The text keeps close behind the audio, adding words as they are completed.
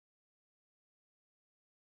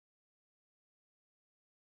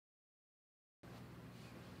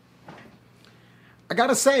I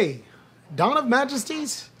gotta say, Dawn of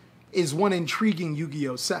Majesties is one intriguing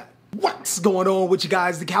Yu-Gi-Oh set. What's going on with you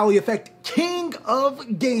guys? The TheCaliEffect, king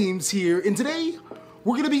of games here, and today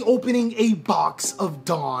we're gonna be opening a box of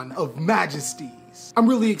Dawn of Majesties. I'm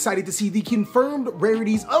really excited to see the confirmed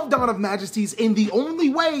rarities of Dawn of Majesties, and the only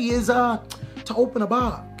way is to open a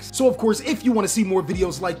box. So of course, if you want to see more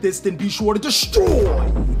videos like this, then be sure to destroy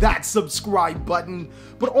that subscribe button,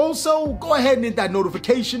 but also go ahead and hit that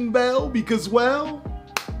notification bell because, well,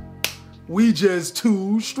 we just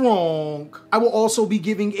too strong. I will also be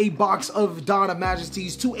giving a box of Dawn of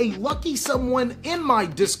Majesties to a lucky someone in my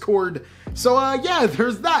Discord. So yeah,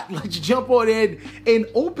 there's that. Let's jump on in and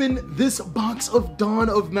open this box of Dawn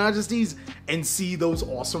of Majesties and see those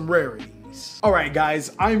awesome rarities. All right,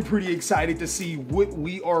 guys, I'm pretty excited to see what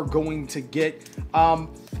we are going to get.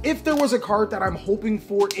 If there was a card that I'm hoping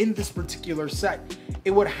for in this particular set,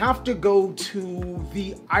 it would have to go to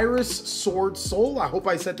the Iris Sword Soul. I hope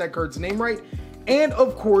I said that card's name right. And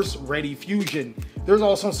of course, Ready Fusion. There's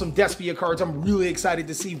also some Despia cards. I'm really excited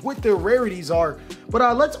to see what their rarities are.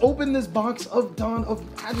 But let's open this box of Dawn of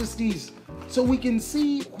Majesties so we can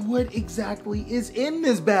see what exactly is in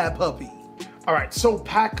this bad puppy. All right, so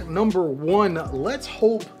pack number one. Let's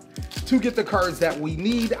hope to get the cards that we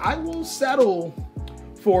need. I will settle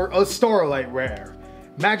for a Starlight rare.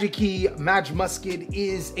 Majesty Maj Musket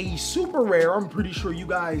is a super rare. I'm pretty sure you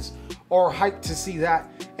guys are hyped to see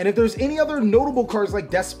that. And if there's any other notable cards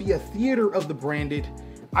like Despia Theater of the Branded,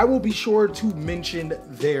 I will be sure to mention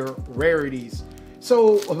their rarities.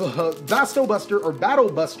 So Basto Buster or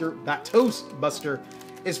Battle Buster, Batos Buster,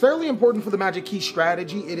 is fairly important for the Majesty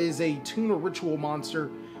strategy. It is a tuner ritual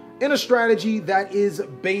monster in a strategy that is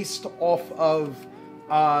based off of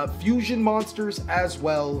fusion monsters as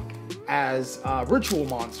well as ritual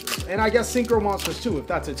monsters, and I guess synchro monsters too, if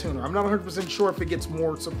that's a tuner. I'm not 100% sure if it gets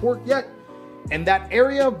more support yet in that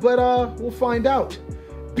area, but we'll find out.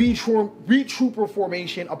 B-Trooper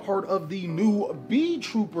formation, a part of the new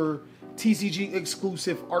B-Trooper TCG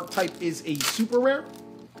exclusive archetype, is a super rare.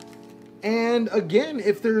 And again,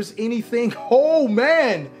 if there's anything, oh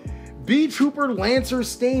man, B-Trooper Lancer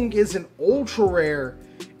Sting is an ultra rare.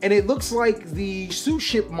 And it looks like the suit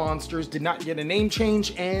ship monsters did not get a name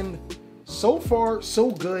change, and so far, so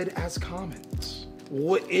good as commons.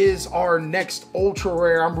 What is our next ultra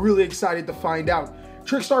rare? I'm really excited to find out.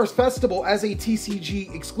 Trickstar's Festival as a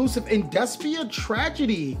TCG exclusive, and Despia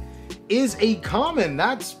Tragedy is a common.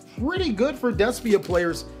 That's pretty good for Despia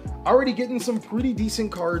players. Already getting some pretty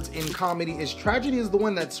decent cards in comedy. Tragedy is the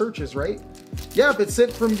one that searches, right? Yeah, if it's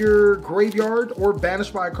sent from your graveyard or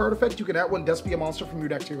banished by a card effect, you can add one Despia monster from your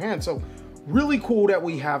deck to your hand. So really cool that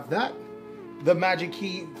we have that. The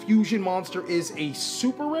Majesty Fusion monster is a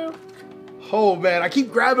super rare. Oh man, I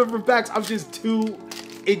keep grabbing for packs. I'm just too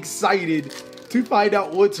excited to find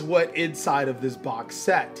out what's what inside of this box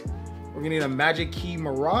set. We're gonna need a Majesty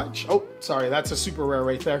Mirage. Oh, sorry, that's a super rare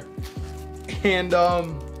right there. And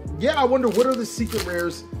yeah, I wonder what are the secret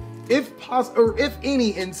rares, if possible, or if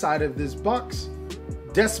any, inside of this box.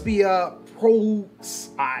 Despia Pro,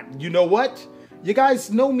 you know what? You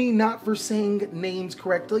guys know me not for saying names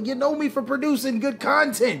correctly. You know me for producing good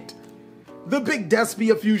content. The big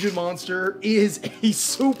Despia Fusion monster is a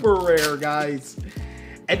super rare, guys.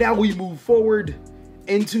 And now we move forward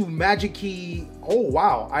into Majesty. Oh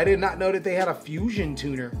wow, I did not know that they had a fusion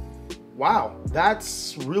tuner. Wow,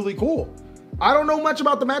 that's really cool. I don't know much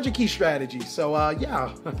about the Majesty strategy, so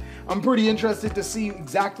yeah, I'm pretty interested to see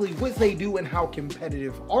exactly what they do and how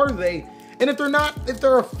competitive are they. And if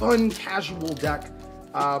they're a fun casual deck,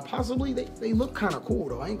 possibly they look kind of cool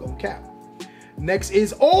though, I ain't gonna cap. Next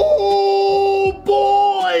is, oh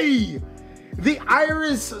boy! The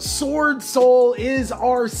Iris Sword Soul is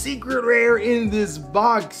our secret rare in this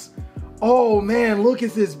box. Oh man, look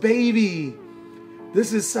at this baby.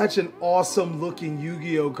 This is such an awesome looking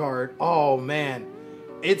Yu-Gi-Oh card. Oh man,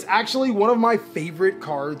 it's actually one of my favorite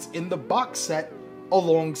cards in the box set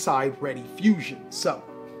alongside Ready Fusion. So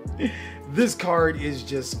this card is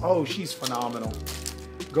just, oh, she's phenomenal.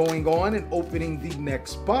 Going on and opening the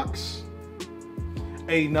next box.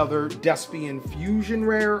 Another Despian Fusion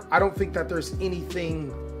rare. I don't think that there's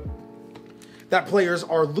anything that players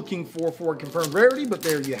are looking for a confirmed rarity, but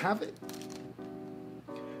there you have it.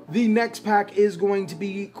 The next pack is going to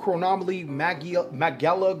be Chronomaly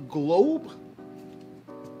Magella Globe.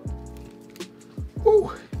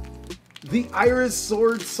 Whew. The Iris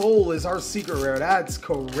Sword Soul is our secret rare. That's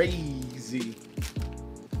crazy.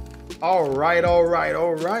 All right, all right,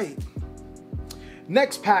 all right.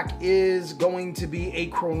 Next pack is going to be a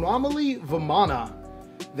Chronomaly Vimana.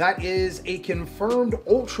 That is a confirmed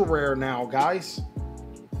ultra rare now, guys.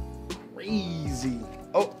 crazy.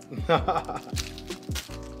 Oh.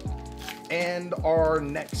 And our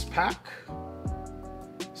next pack,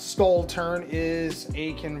 Stall Turn, is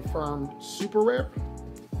a confirmed super rare.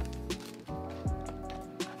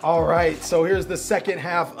 All right, so here's the second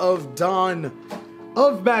half of Dawn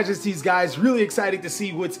of Majesties, guys. Really excited to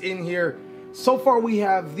see what's in here. So far, we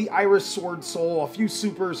have the Iris Sword Soul, a few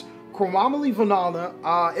supers, Chromomaly Vanana.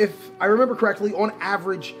 If I remember correctly, on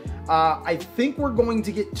average, I think we're going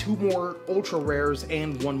to get 2 more ultra rares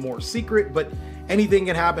and 1 more secret, but anything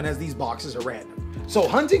can happen as these boxes are random. So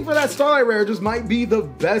hunting for that Starlight rare just might be the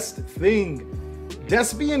best thing.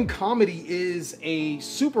 Despian Comedy is a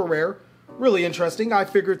super rare. Really interesting. I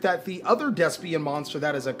figured that the other Despian monster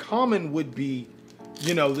that is a common would be,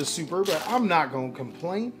 you know, the super, but I'm not going to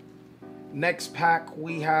complain. Next pack,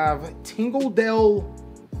 we have Tingledell.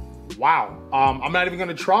 Wow. I'm not even going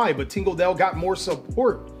to try, but Tingledell got more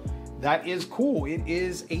support. That is cool. It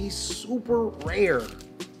is a super rare.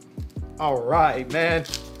 All right, man.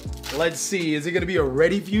 Let's see. Is it going to be a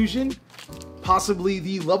Ready Fusion? Possibly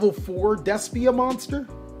the level 4 Despia monster?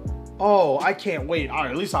 Oh, I can't wait. All right,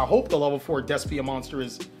 at least I hope the level 4 Despia monster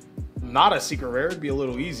is not a secret rare. It'd be a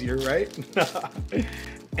little easier, right?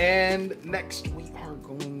 And next we are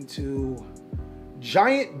going to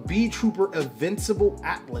Giant Bee Trooper Invincible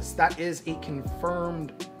Atlas. That is a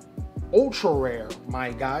confirmed ultra rare,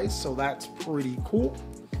 my guys. So that's pretty cool.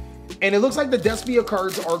 And it looks like the Despia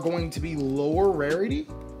cards are going to be lower rarity.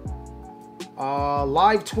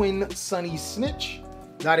 Live Twin Sunny Snitch.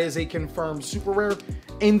 That is a confirmed super rare.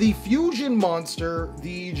 And the Fusion Monster,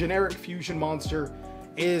 the generic Fusion Monster,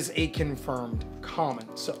 is a confirmed common.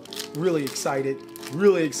 So really excited,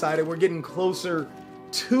 really excited. We're getting closer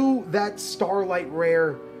to that Starlight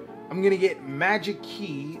rare. I'm gonna get Magic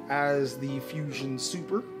Key as the Fusion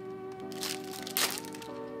Super.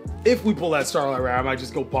 If we pull that Starlight rare, I might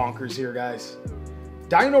just go bonkers here, guys.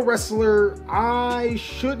 Dino Wrestler, I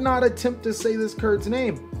should not attempt to say this card's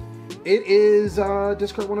name. It is,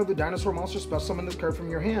 discard one of the dinosaur monsters, special summon this card from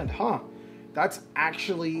your hand. Huh. That's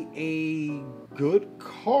actually a good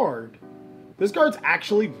card. This card's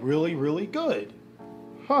actually really, really good.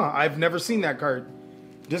 Huh, I've never seen that card.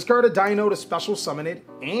 Discard a dino to special summon it,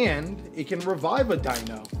 and it can revive a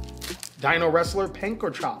dino. Dino Wrestler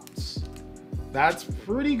Pankochops. That's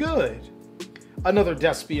pretty good. Another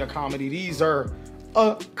Despia comedy. These are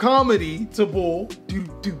a comedy to pull.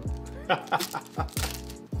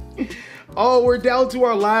 Oh, we're down to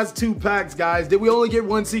our last 2 packs, guys. Did we only get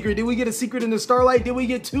 1 secret? Did we get a secret in the Starlight? Did we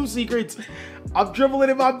get 2 secrets? I'm dribbling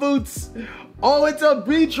in my boots. Oh, it's a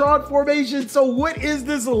Beatron formation. So what is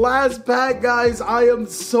this last pack, guys? I am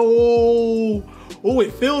so... Oh,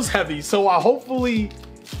 it feels heavy. So hopefully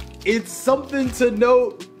it's something to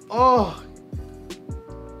note. Oh,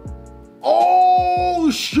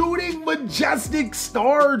 Shooting Majestic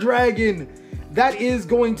Star Dragon. That is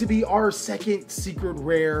going to be our second secret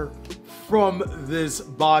rare from this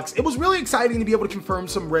box. It was really exciting to be able to confirm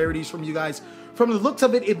some rarities from you guys. From the looks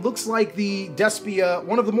of it, it looks like the Despia,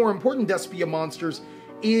 one of the more important Despia monsters,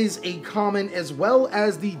 is a common, as well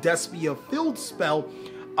as the Despia Field Spell.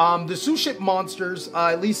 The Suship monsters,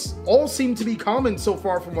 at least all seem to be common so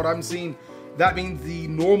far from what I'm seeing. That means the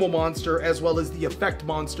normal monster as well as the effect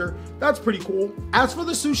monster. That's pretty cool. As for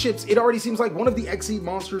the Suships, it already seems like one of the Exceed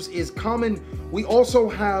monsters is common. We also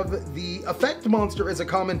have the effect monster as a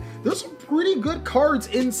common. There's some pretty good cards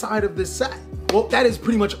inside of this set. Well, that is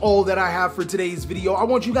pretty much all that I have for today's video. I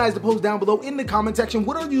want you guys to post down below in the comment section,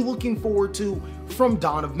 what are you looking forward to from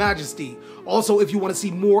Dawn of Majesty? Also, if you want to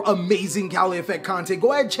see more amazing TheCaliEffect content,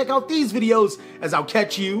 go ahead and check out these videos, as I'll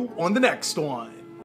catch you on the next one.